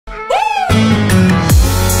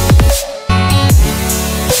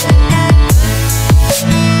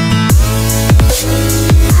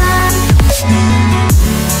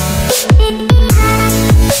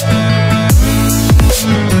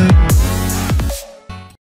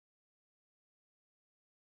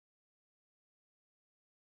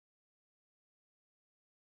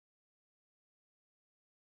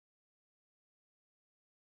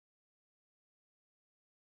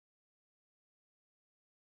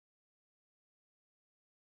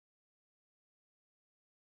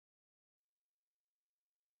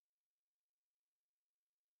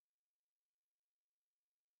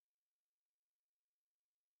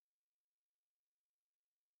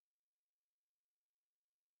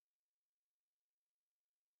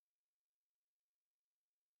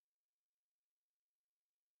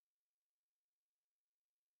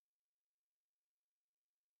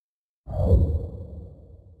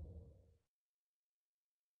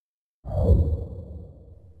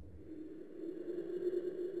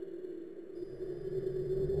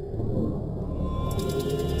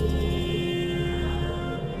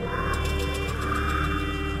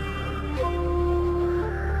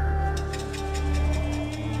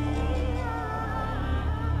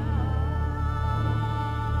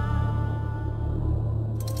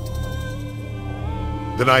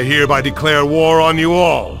Then I hereby declare war on you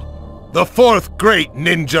all. The Fourth Great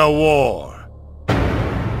Ninja War.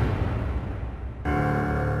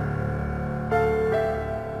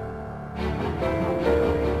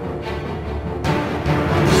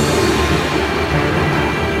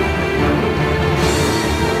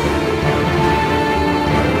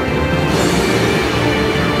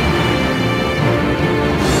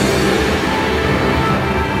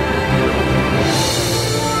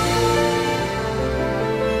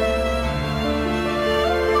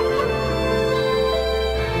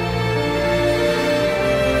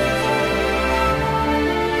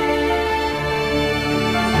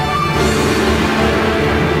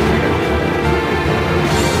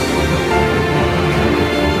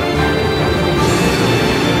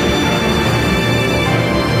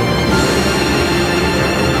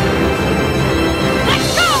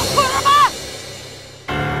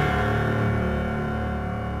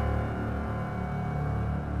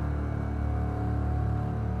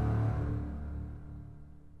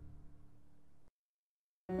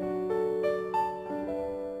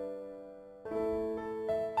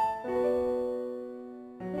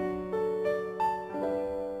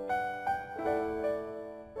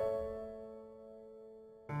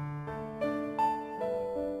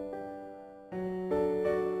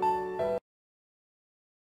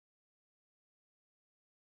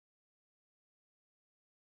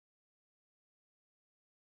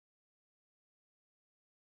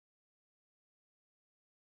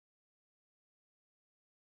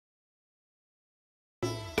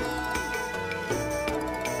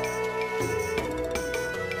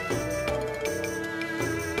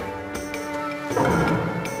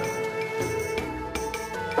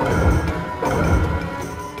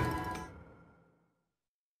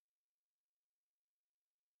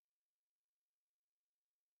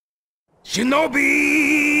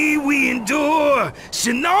 Shinobi, we endure.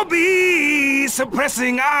 Shinobi,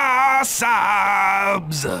 suppressing our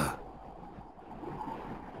sobs.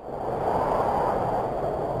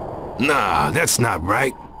 Nah, that's not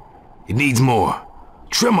right. It needs more.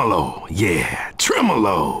 Tremolo, yeah,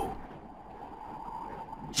 tremolo.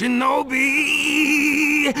 Shinobi,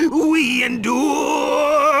 we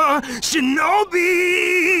endure.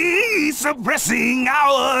 Shinobi, suppressing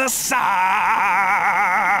our sobs.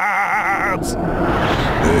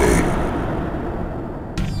 Hey.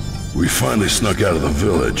 We finally snuck out of the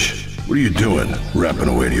village. What are you doing, rapping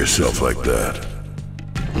away to yourself like that?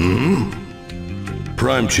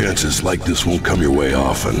 Prime chances like this won't come your way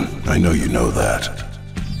often. I know you know that.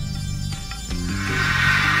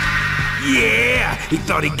 Yeah, he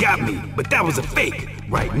thought he got me, but that was a fake.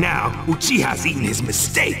 Right now, Uchiha's eating his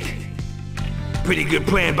mistake. Pretty good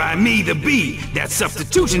plan by me, the B. That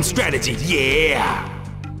substitution strategy, yeah.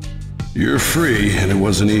 You're free, and it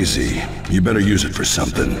wasn't easy. You better use it for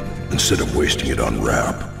something, instead of wasting it on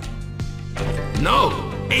rap. No,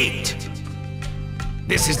 8.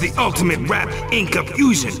 This is the ultimate rap Inca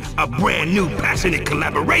fusion, a brand new passionate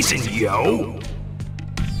collaboration, yo.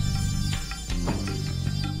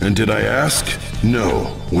 And did I ask?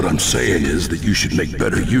 No. What I'm saying is that you should make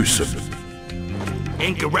better use of it.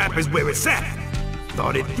 Inca rap is where it's at.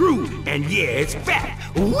 Thought it through, and yeah, it's fat.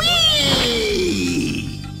 Whee!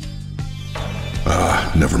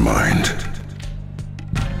 Never mind.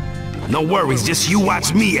 No worries, just you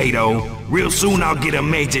watch me, Ado. Real soon I'll get a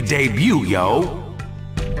major debut, yo.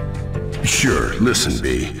 Sure, listen,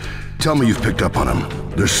 B. Tell me you've picked up on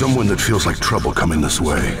him. There's someone that feels like trouble coming this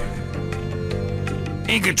way.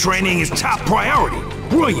 Inca training is top priority.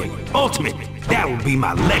 Brilliant, ultimate. That will be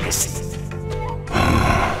my legacy.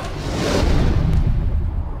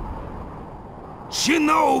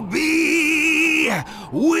 Shinobi,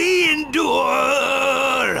 we endure.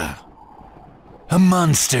 A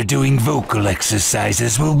monster doing vocal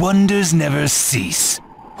exercises will wonders never cease.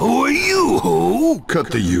 Who are you, who?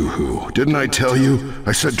 Cut the yoo-hoo. Didn't I tell you?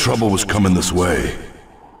 I said trouble was coming this way.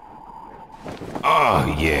 Oh,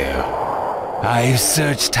 yeah. I've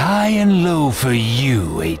searched high and low for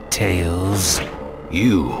you, Eight Tails.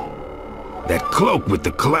 You. That cloak with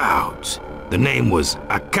the clouds. The name was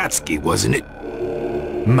Akatsuki, wasn't it?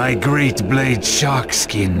 My great blade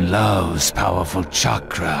Sharkskin loves powerful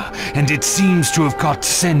chakra, and it seems to have caught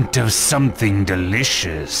scent of something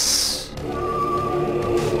delicious.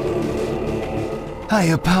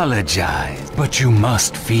 I apologize, but you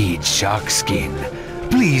must feed Sharkskin.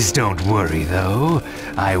 Please don't worry, though.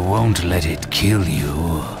 I won't let it kill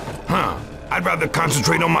you. Huh. I'd rather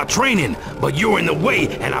concentrate on my training, but you're in the way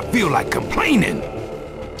and I feel like complaining.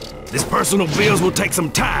 This personal bills will take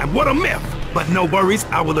some time, what a myth! But no worries,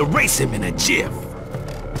 I will erase him in a jiff.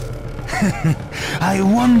 I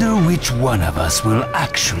wonder which one of us will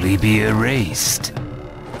actually be erased.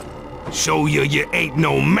 Show you ain't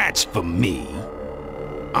no match for me.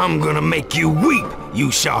 I'm gonna make you weep, you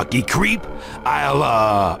sharky creep.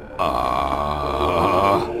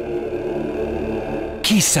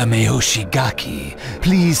 Kisame Hoshigaki,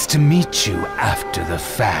 pleased to meet you after the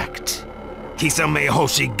fact. Kisame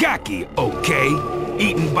Hoshigaki, okay?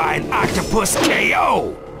 Eaten by an octopus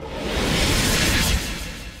KO!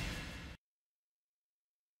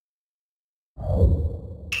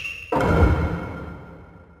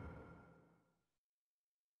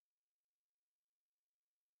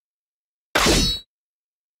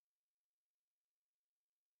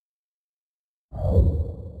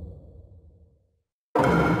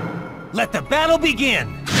 Let the battle begin!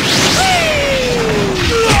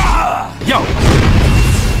 Yo!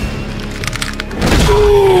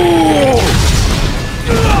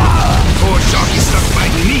 Poor Sharky stuck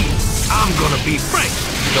biting me. I'm gonna be frank.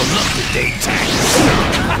 The luck today tax.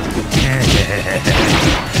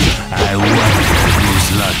 I wonder whose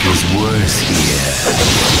luck is worse here.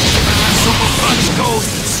 Super Punch goes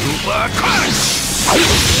Super Crunch!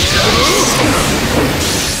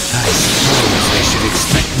 I suppose they should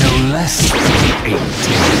expect no less than 8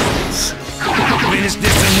 tails. Finish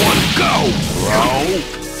this in one go, bro!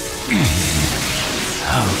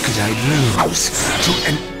 How could I lose to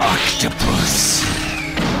an octopus?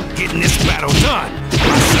 Getting this battle done,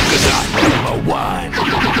 my suckers are #1.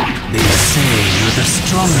 They say you're the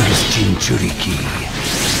strongest Jinchuriki.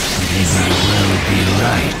 They may well be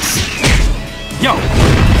right. Yo!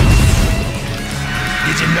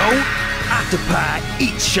 Did you know? Octopi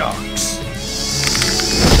eat sharks.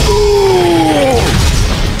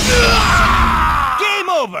 Game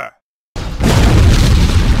over!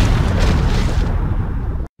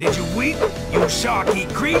 Did you weep, you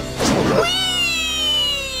sharky creep?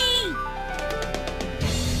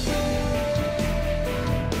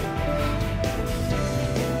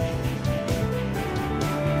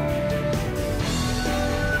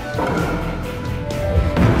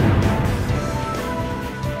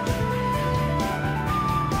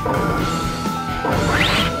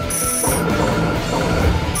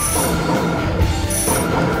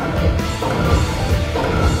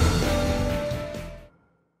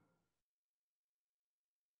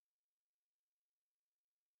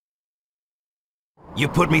 You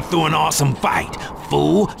put me through an awesome fight,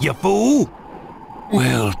 fool, you fool!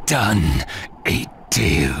 Well done, 8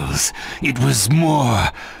 tails. It was more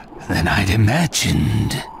than I'd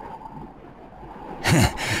imagined.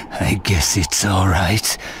 I guess it's all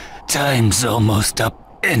right. Time's almost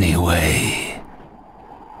up anyway.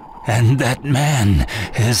 And that man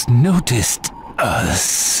has noticed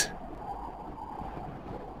us.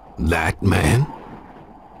 That man?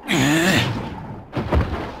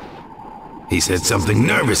 He said something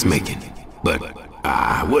nervous-making, but,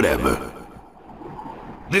 whatever.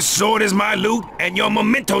 This sword is my loot, and your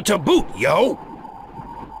memento to boot, yo!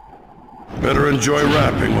 Better enjoy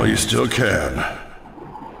rapping while you still can.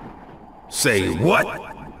 Say what?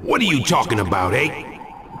 What are you talking about, eh?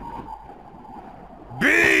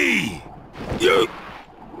 B! You...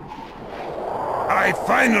 I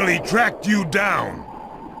finally tracked you down.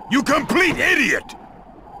 You complete idiot!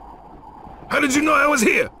 How did you know I was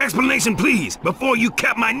here? Explanation, please, before you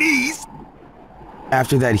cap my knees!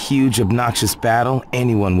 After that huge, obnoxious battle,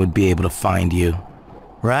 anyone would be able to find you.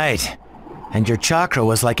 Right. And your chakra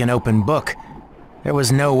was like an open book. There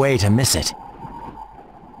was no way to miss it.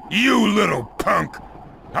 You little punk!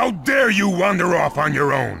 How dare you wander off on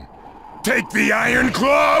your own? Take the Iron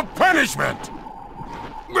Claw of punishment!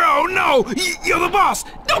 Bro, no! You're the boss!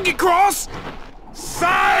 Don't get cross!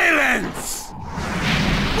 Silence!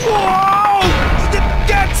 Whoa!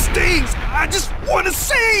 That stings! I just want to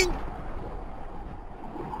sing!